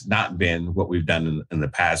 And that's not been what we've done in the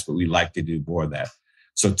past, but we like to do more of that.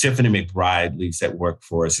 So Tiffany McBride leads that work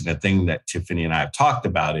for us. And the thing that Tiffany and I have talked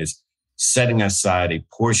about is setting aside a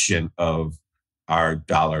portion of our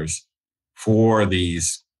dollars for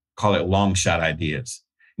these, call it long shot ideas.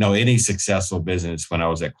 Any successful business, when I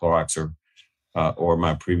was at Clorox or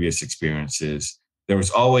my previous experiences, there was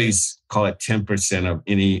always, call it 10% of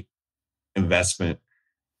any investment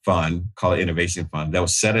fund, call it innovation fund, that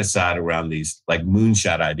was set aside around these like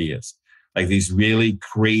moonshot ideas, like these really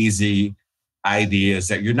crazy ideas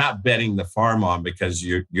that you're not betting the farm on because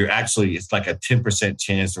you're actually, it's like a 10%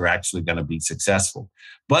 chance they're actually going to be successful.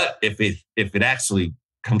 But if it actually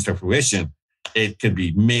comes to fruition, it could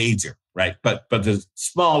be major, right? But there's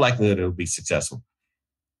small likelihood it'll be successful.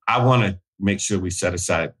 I want to make sure we set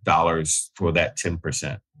aside dollars for that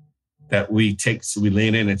 10%. That we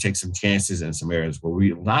lean in and take some chances in some areas where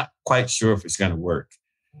we're not quite sure if it's going to work.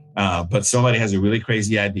 But somebody has a really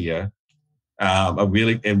crazy idea,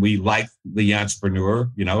 and we like the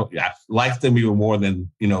entrepreneur, like them even more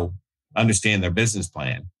than, understand their business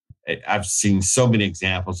plan. I've seen so many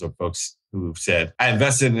examples of folks who've said, I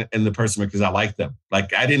invested in the person because I like them.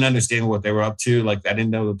 Like, I didn't understand what they were up to. Like, I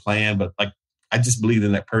didn't know the plan, but like, I just believed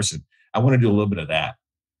in that person. I want to do a little bit of that.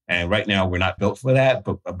 And right now we're not built for that,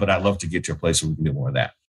 but I'd love to get to a place where we can do more of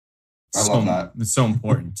that. I love that. It's so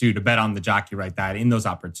important too, to bet on the jockey like that in those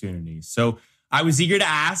opportunities. So I was eager to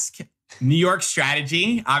ask, New York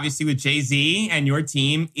strategy, obviously with Jay-Z and your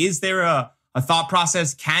team, is there a thought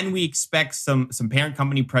process? Can we expect some parent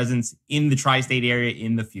company presence in the tri-state area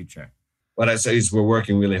in the future? What I say is we're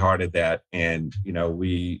working really hard at that. And,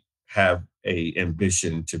 we have a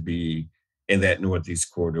ambition to be in that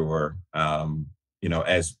Northeast corridor.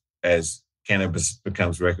 As cannabis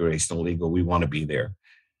becomes recreational legal, we want to be there.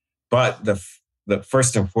 But the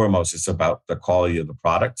first and foremost, it's about the quality of the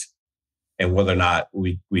product and whether or not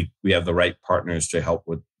we have the right partners to help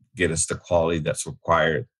get us the quality that's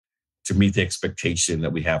required to meet the expectation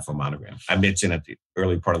that we have for Monogram. I mentioned at the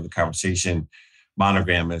early part of the conversation,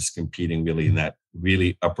 Monogram is competing really in that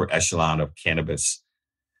really upper echelon of cannabis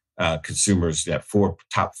consumers, that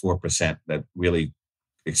top 4% that really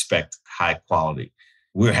expect high quality.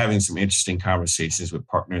 We're having some interesting conversations with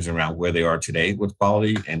partners around where they are today with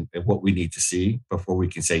quality and what we need to see before we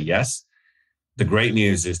can say yes. The great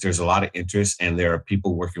news is there's a lot of interest and there are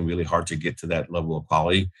people working really hard to get to that level of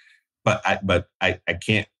quality. But I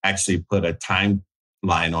can't actually put a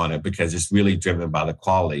timeline on it because it's really driven by the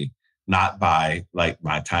quality, not by like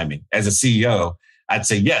my timing. As a CEO, I'd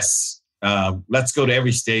say, yes, let's go to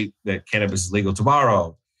every state that cannabis is legal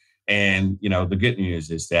tomorrow. And, the good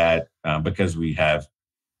news is that because we have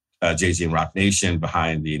Jayz and Roc Nation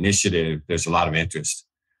behind the initiative, there's a lot of interest.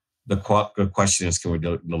 The question is, can we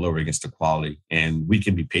deliver against the quality? And we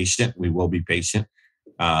can be patient. We will be patient.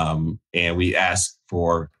 And we ask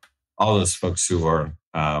for all those folks who are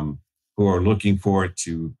looking forward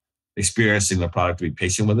to experiencing the product to be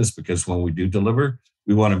patient with us, because when we do deliver,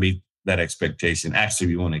 we want to meet that expectation. Actually,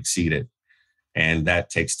 we want to exceed it. And that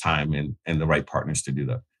takes time and the right partners to do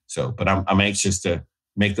that. So, but I'm anxious to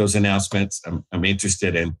make those announcements. I'm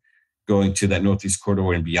interested in going to that Northeast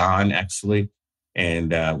corridor and beyond, actually.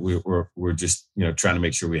 And we're just trying to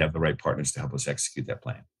make sure we have the right partners to help us execute that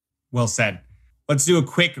plan. Well said. Let's do a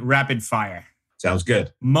quick rapid fire. Sounds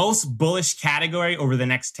good. Most bullish category over the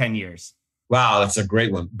next 10 years. Wow, that's a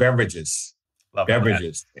great one. Beverages. Love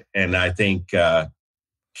beverages. That. And I think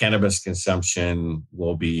cannabis consumption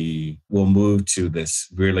will move to this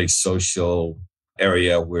really social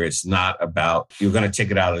area where it's not about, you're going to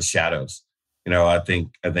take it out of the shadows. I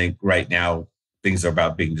think right now things are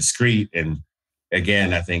about being discreet. And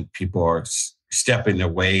again, I think people are stepping their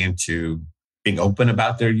way into being open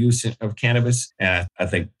about their use of cannabis. And I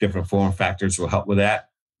think different form factors will help with that.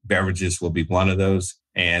 Beverages will be one of those.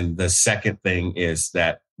 And the second thing is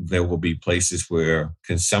that there will be places where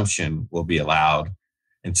consumption will be allowed.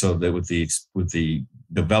 And so that with the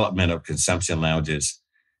development of consumption lounges,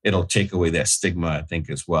 it'll take away that stigma, I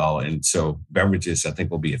think, as well. And so beverages, I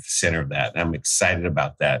think, will be at the center of that. And I'm excited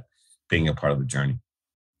about that being a part of the journey.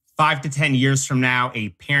 5 to 10 years from now, a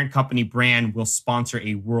parent company brand will sponsor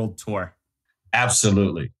a world tour.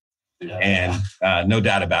 Absolutely. Yeah. And no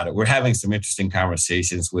doubt about it. We're having some interesting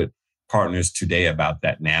conversations with partners today about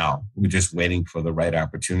that now. We're just waiting for the right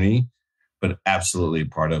opportunity, but absolutely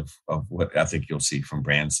part of what I think you'll see from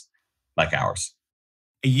brands like ours.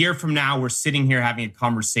 A year from now, we're sitting here having a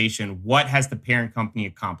conversation. What has the parent company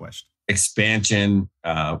accomplished? Expansion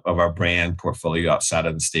of our brand portfolio outside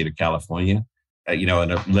of the state of California, in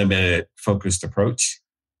a limited, focused approach.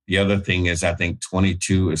 The other thing is, I think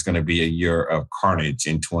 22 is going to be a year of carnage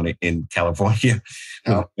in California,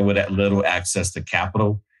 with that little access to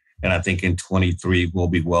capital. And I think in 23, we'll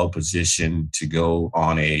be well positioned to go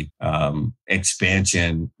on a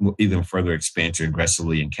even further expansion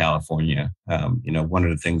aggressively in California. One of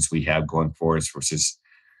the things we have going for us versus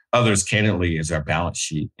others, candidly, is our balance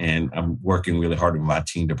sheet. And I'm working really hard with my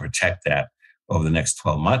team to protect that over the next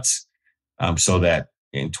 12 months so that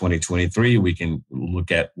in 2023, we can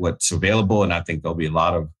look at what's available. And I think there'll be a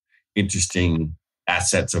lot of interesting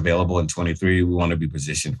assets available in 23. We want to be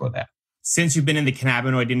positioned for that. Since you've been in the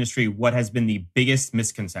cannabinoid industry, what has been the biggest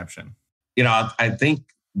misconception? I think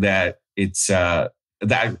that it's I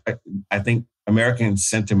think American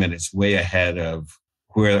sentiment is way ahead of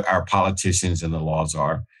where our politicians and the laws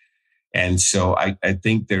are. And so I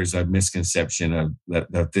think there's a misconception of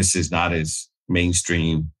that this is not as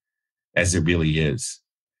mainstream as it really is.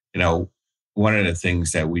 One of the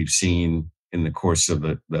things that we've seen in the course of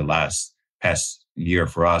the past year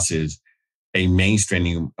for us is a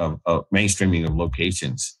mainstreaming of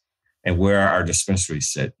locations and where our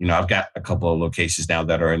dispensaries sit. I've got a couple of locations now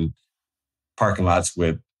that are in parking lots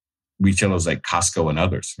with retailers like Costco and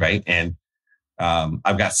others, right? And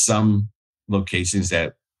I've got some locations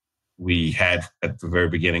that we had at the very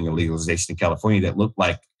beginning of legalization in California that looked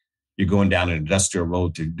like you're going down an industrial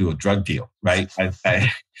road to do a drug deal, right?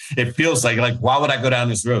 It feels like why would I go down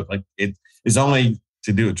this road? Like it is only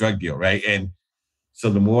to do a drug deal, right? And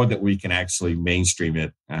so the more that we can actually mainstream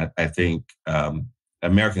it, I think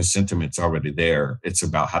American sentiment's already there. It's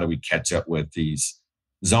about how do we catch up with these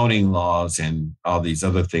zoning laws and all these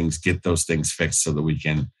other things, get those things fixed so that we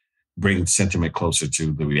can bring sentiment closer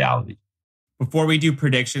to the reality. Before we do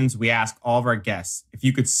predictions, we ask all of our guests, if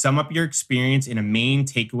you could sum up your experience in a main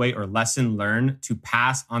takeaway or lesson learned to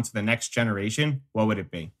pass on to the next generation, what would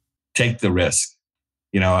it be? Take the risk.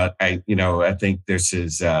 I think this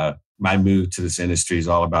is my move to this industry is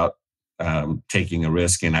all about taking a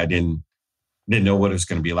risk. And I didn't know what it was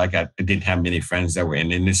going to be like. I didn't have many friends that were in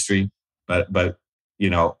the industry, but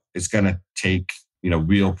it's going to take,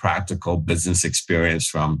 real practical business experience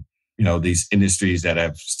from, these industries that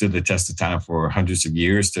have stood the test of time for hundreds of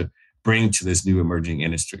years to bring to this new emerging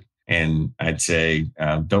industry. And I'd say,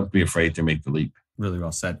 don't be afraid to make the leap. Really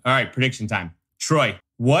well said. All right, prediction time. Troy,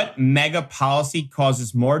 what mega policy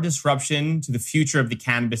causes more disruption to the future of the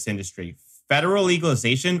cannabis industry? Federal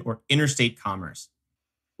legalization or interstate commerce?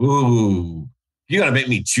 Ooh, you got to make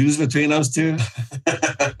me choose between those two?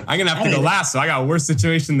 I'm going to have to go last, so I got a worse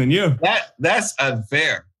situation than you. That's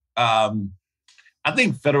unfair. I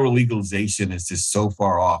think federal legalization is just so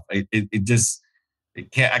far off. I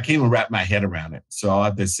can't even wrap my head around it. So I'll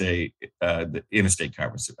have to say the interstate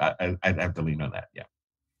commerce. I'd have to lean on that. Yeah.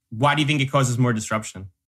 Why do you think it causes more disruption?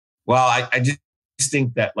 Well, I just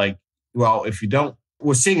think that if you don't,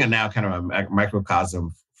 we're seeing it now kind of a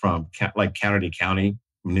microcosm from county to county,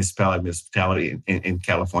 municipality in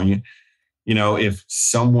California. If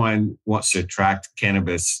someone wants to attract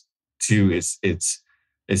cannabis to its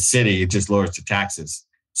city, it just lowers the taxes.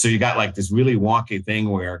 So you got this really wonky thing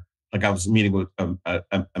where, I was meeting with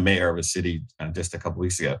a mayor of a city just a couple of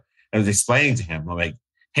weeks ago. I was explaining to him, I'm like,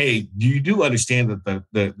 hey, you do understand that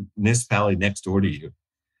the municipality next door to you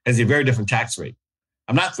has a very different tax rate.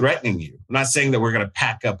 I'm not threatening you. I'm not saying that we're going to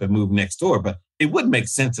pack up and move next door, but it would make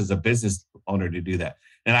sense as a business owner to do that.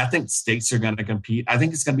 And I think states are going to compete. I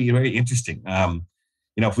think it's going to be very interesting.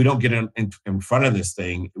 If we don't get in front of this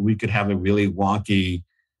thing, we could have a really wonky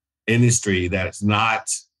industry that's not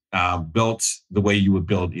built the way you would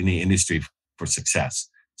build any industry for success.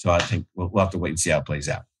 So I think we'll have to wait and see how it plays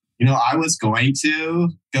out. I was going to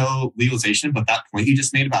go legalization, but that point you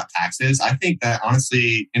just made about taxes, I think that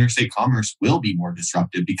honestly, interstate commerce will be more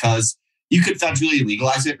disruptive because you could federally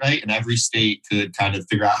legalize it, right? And every state could kind of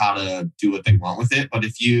figure out how to do what they want with it. But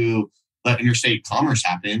if you let interstate commerce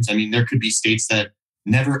happen, there could be states that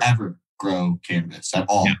never, ever grow cannabis at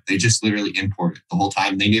all. Yeah. They just literally import it the whole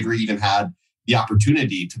time. They never even had the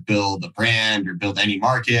opportunity to build a brand or build any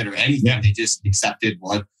market or anything. Yeah. They just accepted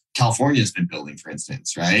what California has been building, for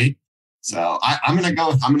instance, right? So I'm gonna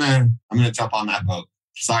jump on that boat.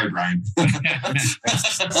 Sorry, Brian.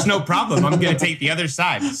 It's no problem. I'm going to take the other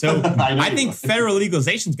side. So I think federal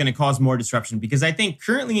legalization is going to cause more disruption because I think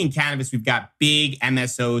currently in cannabis, we've got big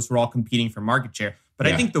MSOs who are all competing for market share. But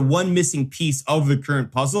I think the one missing piece of the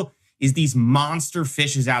current puzzle is these monster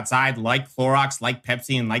fishes outside like Clorox, like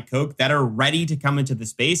Pepsi, and like Coke that are ready to come into the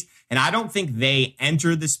space. And I don't think they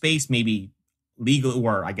enter the space maybe legal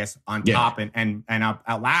or I guess on top and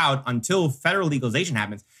out loud until federal legalization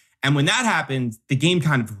happens. And when that happens, the game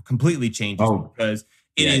kind of completely changes because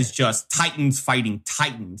it is just titans fighting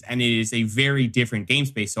titans. And it is a very different game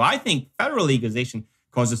space. So I think federal legalization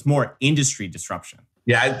causes more industry disruption.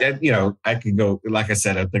 Yeah, I can go, like I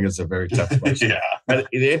said, I think it's a very tough question. But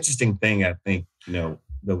the interesting thing, I think,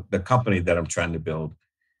 the company that I'm trying to build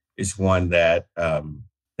is one that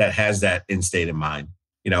has that end state in mind.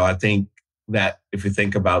 I think that if you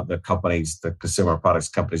think about the companies, the consumer products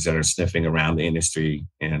companies that are sniffing around the industry,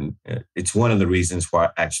 and it's one of the reasons why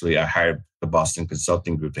actually I hired the Boston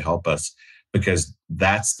Consulting Group to help us, because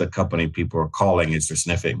that's the company people are calling is they're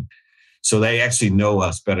sniffing. So they actually know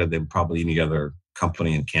us better than probably any other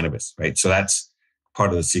company in cannabis, right? So that's part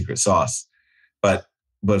of the secret sauce. But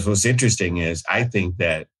what's interesting is I think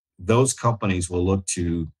that those companies will look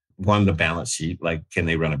to, one, the balance sheet, like can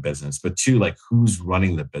they run a business? But two, like who's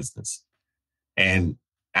running the business? And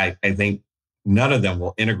I think none of them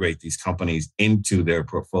will integrate these companies into their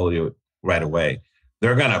portfolio right away.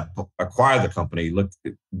 They're going to acquire the company. Look,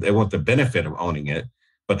 they want the benefit of owning it,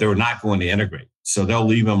 but they're not going to integrate. So they'll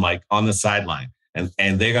leave them like on the sideline, and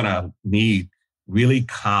they're going to need really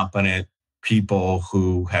competent people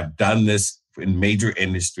who have done this in major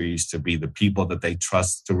industries to be the people that they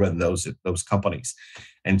trust to run those companies.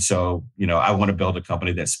 And so, I want to build a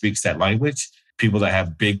company that speaks that language, people that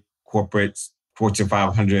have big corporate Fortune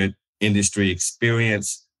 500 industry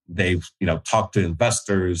experience. They've, talked to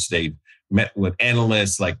investors. They've met with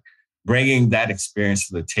analysts. Like, bringing that experience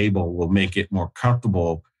to the table will make it more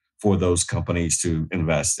comfortable for those companies to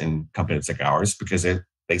invest in companies like ours, because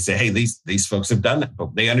they say, hey, these folks have done it,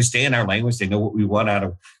 but they understand our language. They know what we want out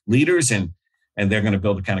of leaders, and they're going to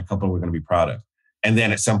build the kind of company we're going to be proud of. And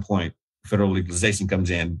then at some point, federal legalization comes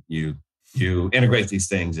in, you integrate these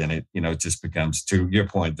things, and it just becomes, to your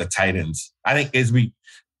point, the titans. I think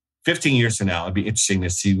 15 years from now, it'd be interesting to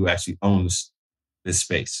see who actually owns this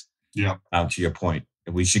space. Yeah. To your point,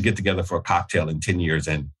 we should get together for a cocktail in 10 years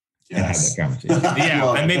and have that conversation.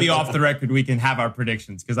 Yeah, and maybe off the record we can have our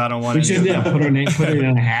predictions, because I don't want to. Put it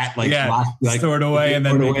in a hat, store it away, and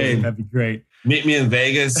then that'd be great. Meet me in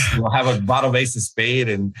Vegas. We'll have a bottle of Ace of Spade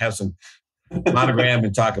and have some monogram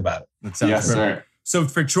and talk about it. That sounds perfect. Sir. So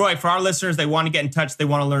for Troy, for our listeners, they want to get in touch. They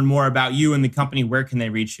want to learn more about you and the company. Where can they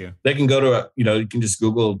reach you? They can go to, you can just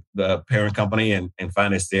Google the Parent Company and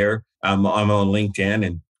find us there. I'm on LinkedIn,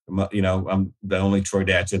 and I'm the only Troy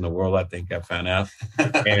Datcher in the world, I think I found out.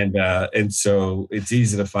 And so it's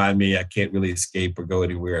easy to find me. I can't really escape or go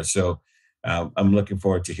anywhere. So I'm looking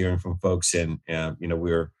forward to hearing from folks. And,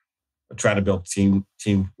 we're trying to build a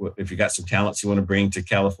team. If you got some talents you want to bring to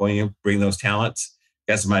California, bring those talents.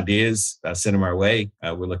 Got some ideas, send them our way.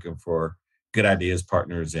 We're looking for good ideas,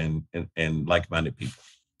 partners, and like-minded people.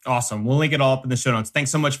 Awesome. We'll link it all up in the show notes.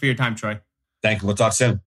 Thanks so much for your time, Troy. Thank you. We'll talk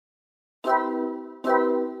soon.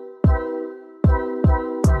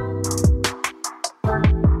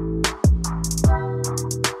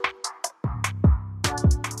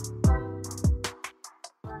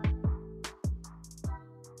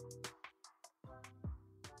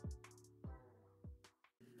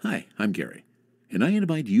 Hi, I'm Gary, and I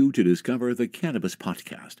invite you to discover the Cannabis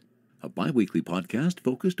Podcast, a bi-weekly podcast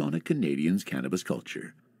focused on a Canadian's cannabis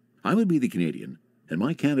culture. I would be the Canadian, and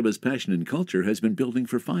my cannabis passion and culture has been building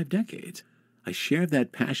for 5 decades. I share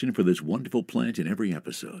that passion for this wonderful plant in every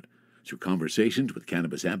episode, through conversations with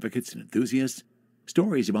cannabis advocates and enthusiasts,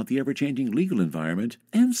 stories about the ever-changing legal environment,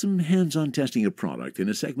 and some hands-on testing of product in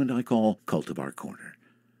a segment I call Cultivar Corner.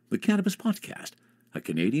 The Cannabis Podcast, a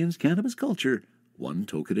Canadian's cannabis culture, one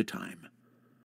toke at a time.